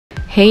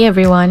Hey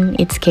everyone,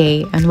 it's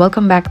Kay and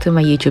welcome back to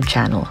my YouTube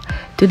channel.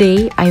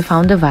 Today, I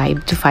found the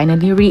vibe to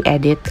finally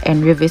re-edit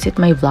and revisit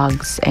my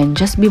vlogs and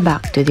just be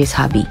back to this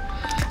hobby.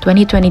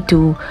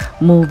 2022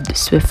 moved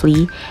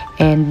swiftly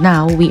and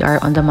now we are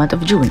on the month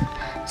of June.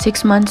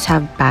 6 months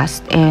have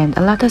passed and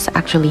a lot has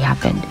actually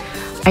happened.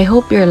 I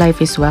hope your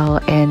life is well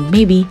and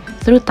maybe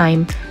through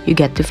time you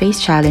get to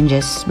face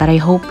challenges, but I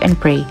hope and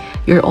pray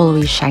you're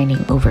always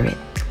shining over it.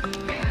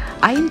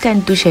 I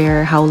intend to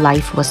share how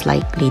life was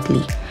like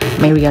lately,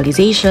 my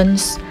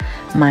realizations,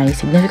 my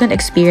significant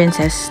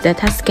experiences that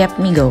has kept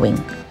me going.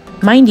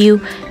 Mind you,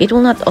 it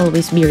will not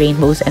always be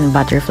rainbows and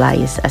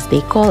butterflies as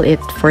they call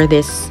it for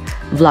these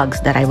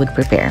vlogs that I would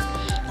prepare.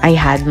 I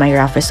had my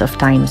roughest of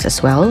times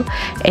as well,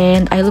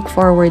 and I look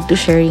forward to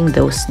sharing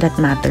those that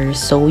matter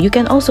so you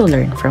can also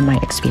learn from my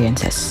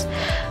experiences.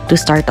 To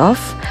start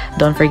off,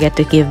 don't forget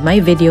to give my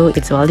video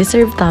its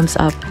well-deserved thumbs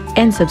up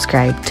and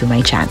subscribe to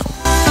my channel.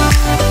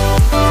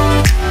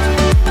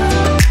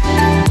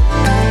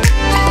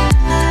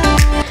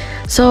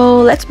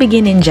 So let's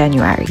begin in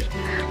January.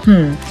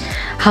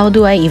 How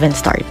do I even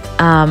start?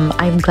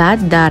 I'm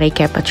glad that I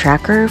kept a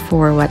tracker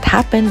for what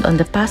happened on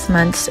the past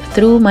months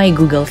through my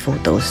Google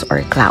Photos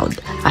or cloud.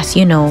 As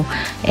you know,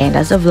 and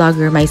as a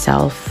vlogger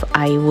myself,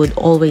 I would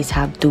always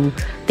have to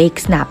take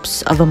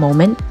snaps of a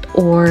moment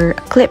or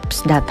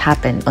clips that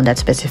happened on that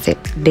specific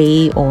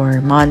day or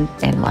month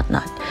and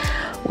whatnot.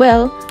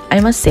 Well, I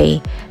must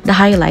say, the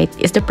highlight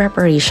is the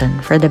preparation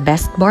for the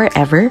best bar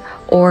ever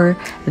or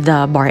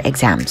the bar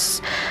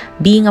exams.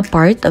 Being a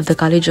part of the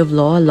College of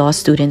Law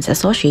Students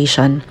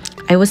Association,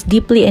 I was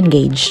deeply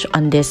engaged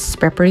on these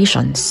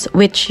preparations,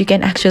 which you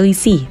can actually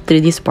see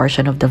through this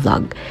portion of the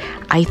vlog.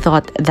 I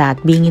thought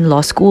that being in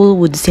law school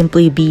would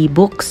simply be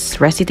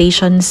books,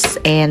 recitations,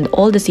 and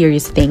all the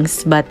serious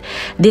things, but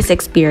this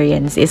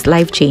experience is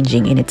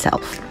life-changing in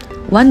itself.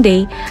 One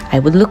day, I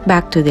would look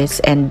back to this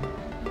and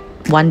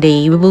one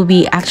day we will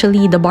be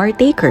actually the bar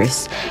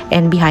takers,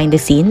 and behind the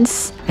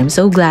scenes, I'm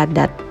so glad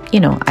that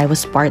I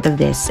was part of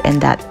this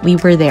and that we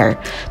were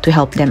there to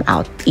help them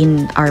out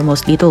in our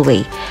most little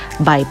way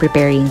by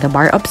preparing the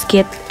bar ups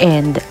kit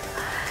and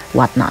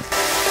whatnot.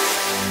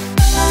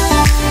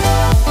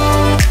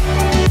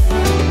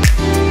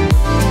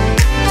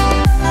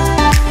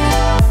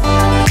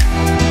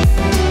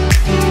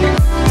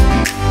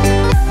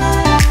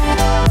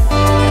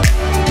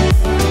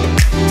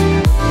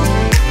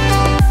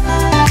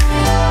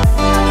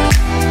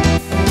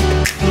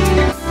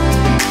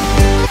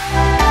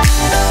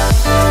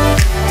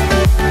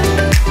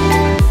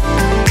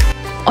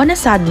 On a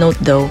sad note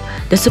though,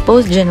 the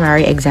supposed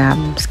January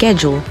exam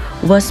schedule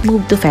was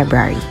moved to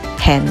February.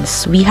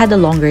 Hence, we had a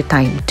longer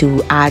time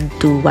to add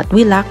to what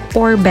we lack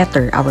or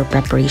better our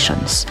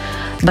preparations.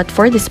 But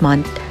for this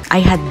month, I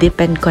had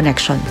deepened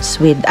connections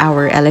with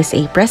our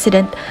LSA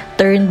president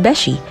turned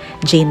Beshi,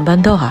 Jane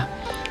Bandoja.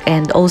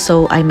 And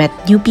also, I met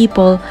new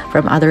people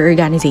from other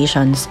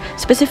organizations,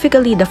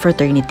 specifically the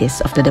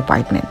fraternities of the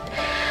department.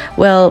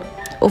 Well,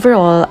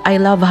 overall, I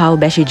love how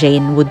Beshi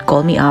Jane would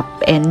call me up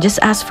and just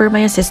ask for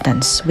my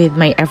assistance with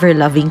my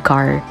ever-loving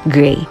car,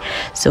 Gray.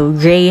 So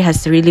Gray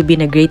has really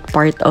been a great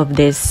part of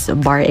this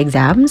bar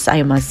exams,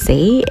 I must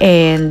say,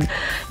 and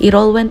it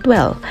all went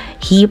well.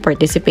 He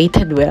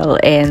participated well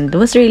and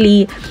was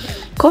really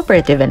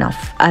cooperative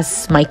enough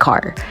as my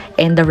car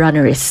and the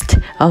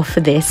runnerist of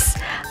this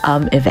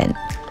event.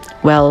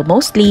 Well,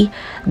 mostly,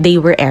 they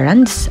were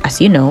errands, as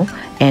you know,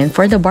 and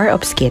for the bar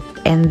ups kit,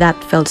 and that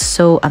felt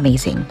so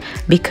amazing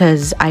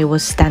because I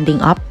was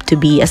standing up to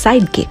be a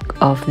sidekick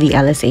of the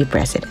LSA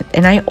president,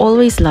 and I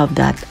always love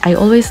that. I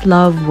always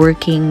love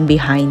working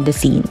behind the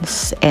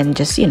scenes and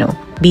just,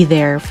 be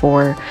there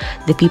for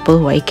the people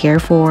who I care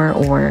for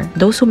or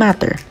those who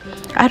matter.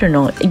 I don't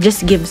know, it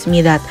just gives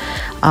me that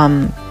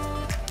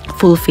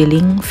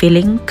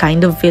fulfilling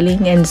kind of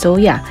feeling. And so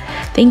yeah,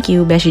 thank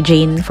you Beshi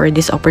Jane for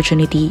this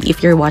opportunity.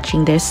 If you're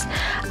watching this,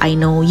 I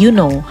know you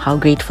know how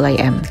grateful I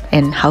am,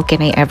 and how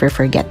can I ever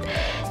forget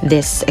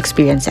these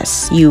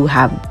experiences you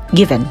have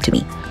given to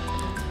me.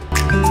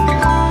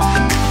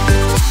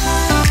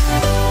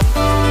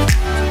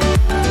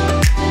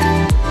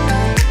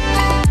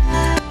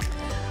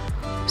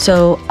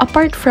 So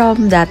apart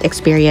from that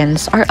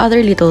experience are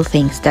other little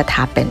things that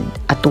happened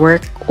at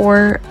work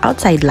or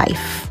outside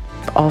life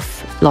of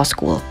law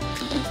school.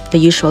 The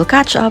usual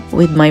catch up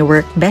with my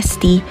work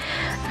bestie.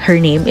 Her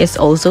name is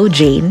also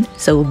Jane,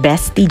 so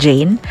Bestie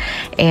Jane,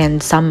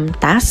 and some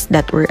tasks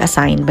that were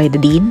assigned by the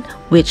dean,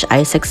 which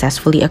I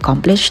successfully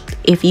accomplished.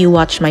 If you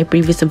watch my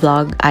previous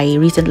vlog, I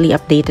recently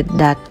updated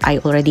that I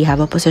already have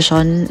a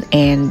position,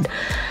 and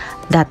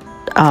that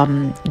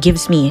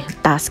gives me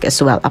task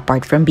as well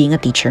apart from being a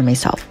teacher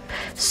myself.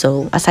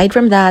 So aside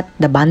from that,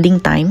 the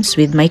bonding times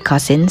with my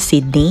cousin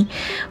Sydney,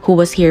 who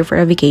was here for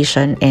a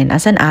vacation, and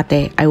as an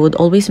ate, I would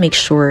always make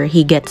sure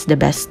he gets the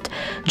best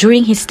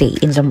during his stay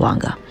in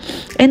Zamboanga,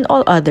 and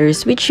all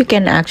others which you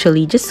can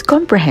actually just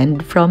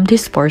comprehend from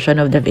this portion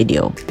of the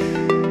video.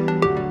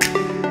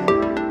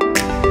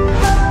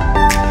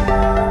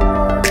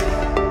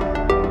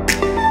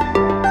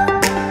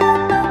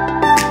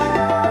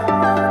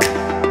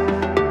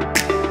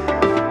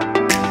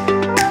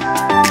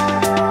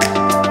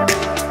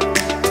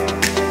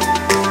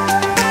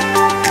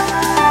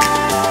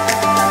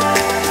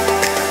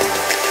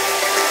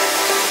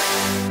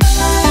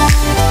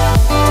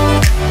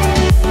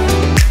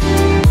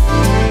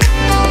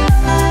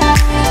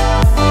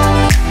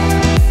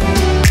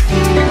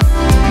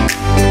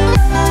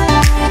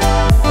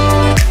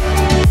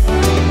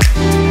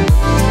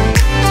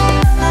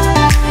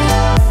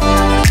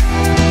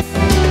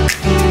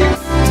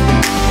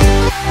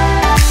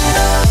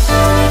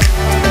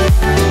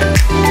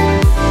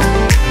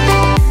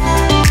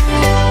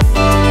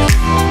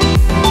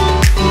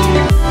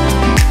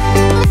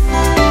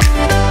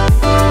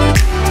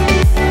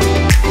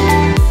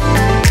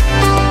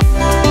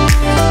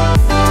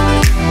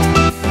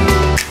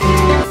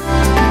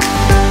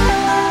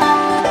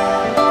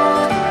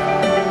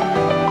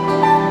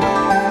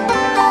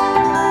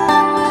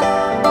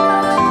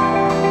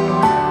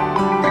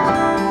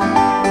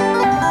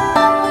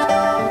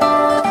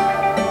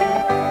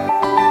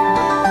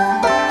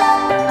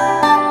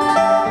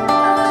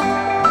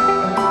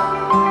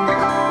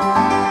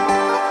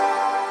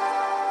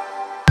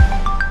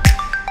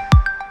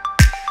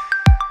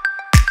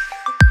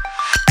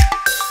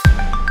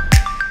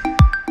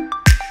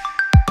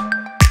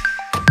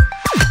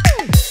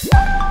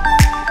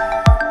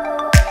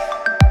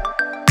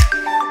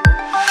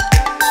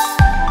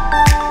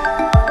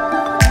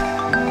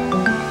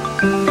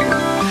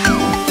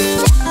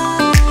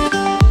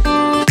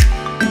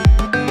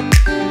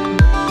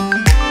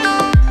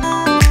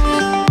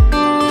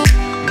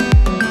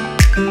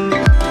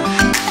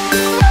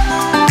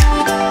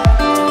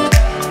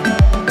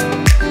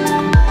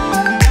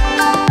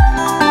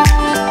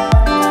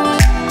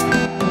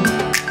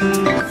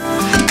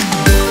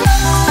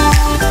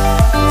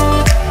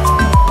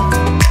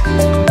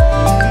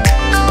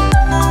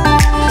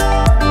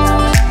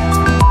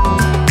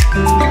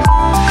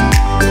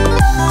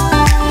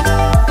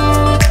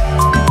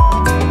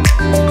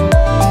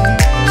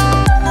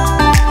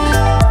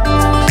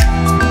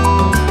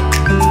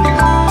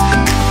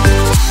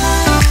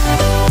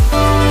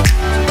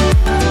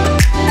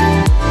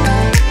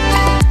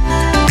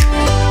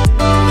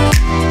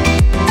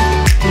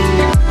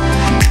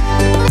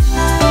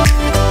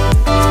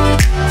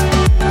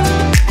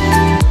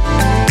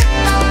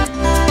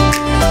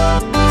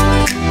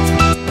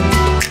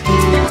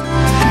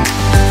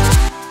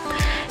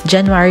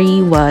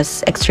 January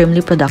was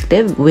extremely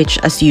productive, which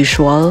as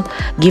usual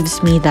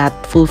gives me that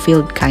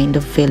fulfilled kind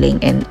of feeling,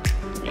 and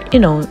you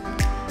know,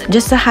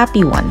 just a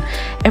happy one.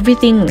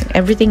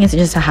 Everything is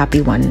just a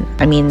happy one.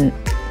 I mean,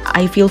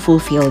 I feel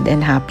fulfilled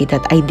and happy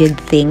that I did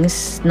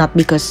things not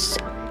because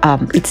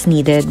it's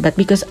needed, but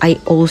because I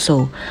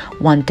also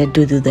wanted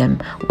to do them.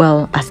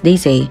 Well, as they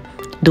say,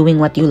 doing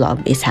what you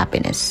love is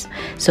happiness.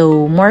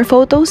 So more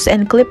photos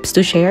and clips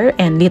to share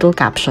and little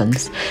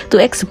captions to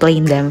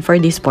explain them for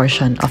this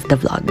portion of the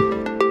vlog.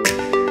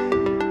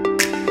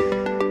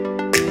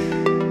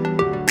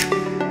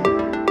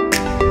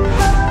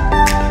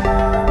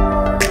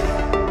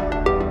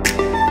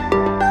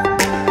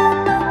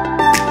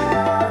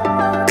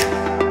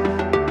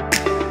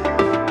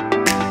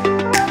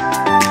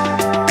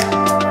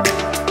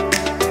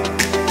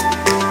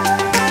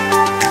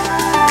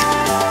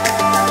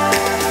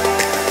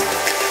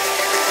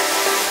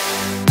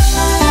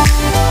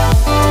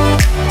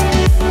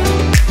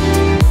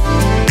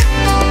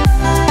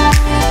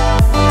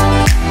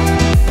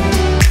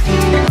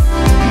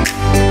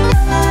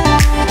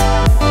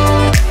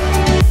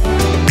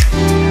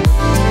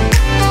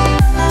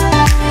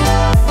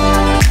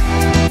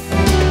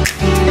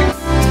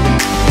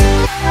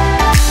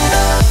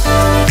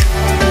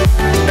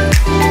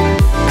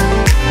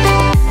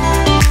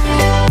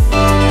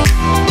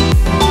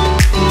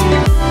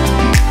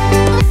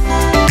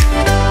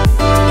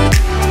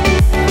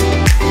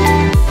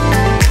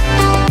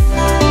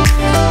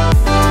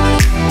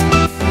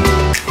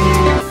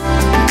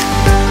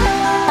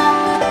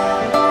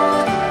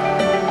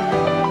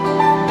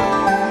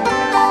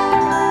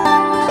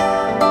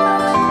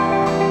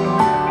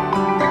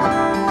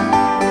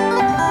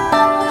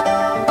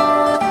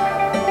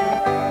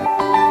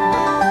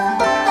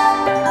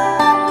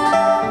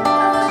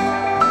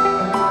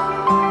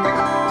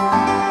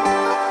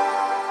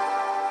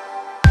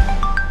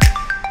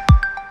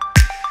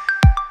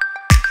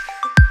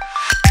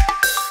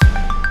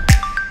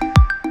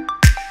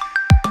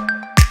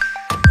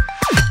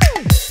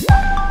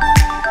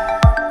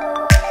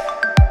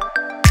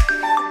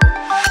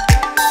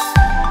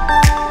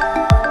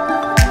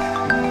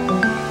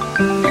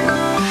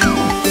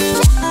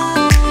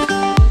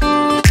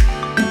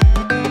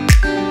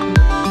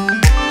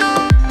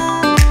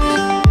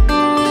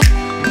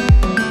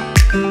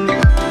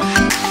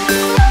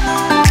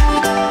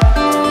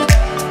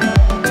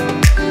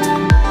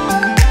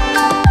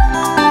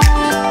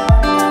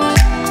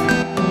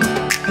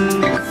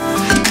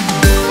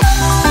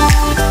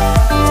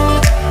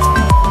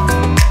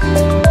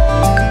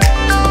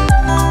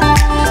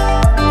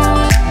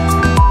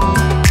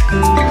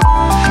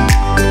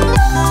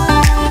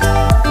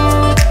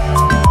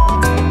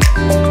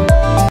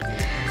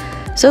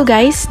 So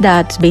guys,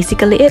 that's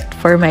basically it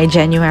for my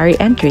January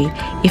entry.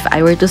 If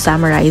I were to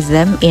summarize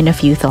them in a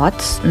few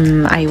thoughts,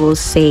 I will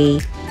say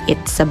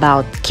it's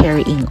about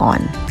carrying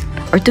on,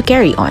 or to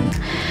carry on.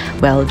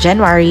 Well,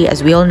 January,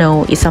 as we all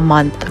know, is a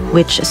month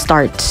which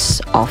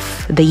starts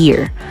off the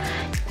year.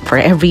 For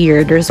every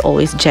year, there's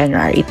always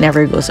January. It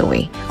never goes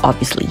away,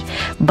 obviously.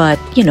 But,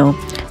 you know,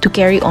 to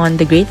carry on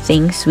the great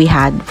things we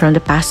had from the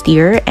past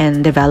year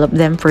and develop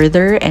them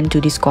further and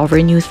to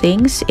discover new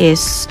things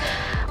is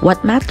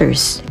what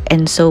matters.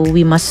 And so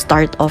we must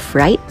start off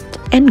right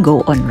and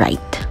go on right.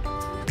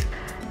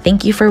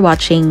 Thank you for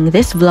watching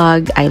this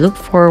vlog. I look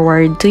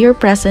forward to your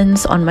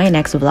presence on my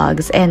next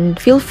vlogs, and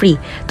feel free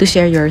to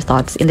share your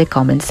thoughts in the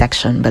comment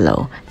section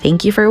below.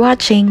 Thank you for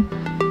watching.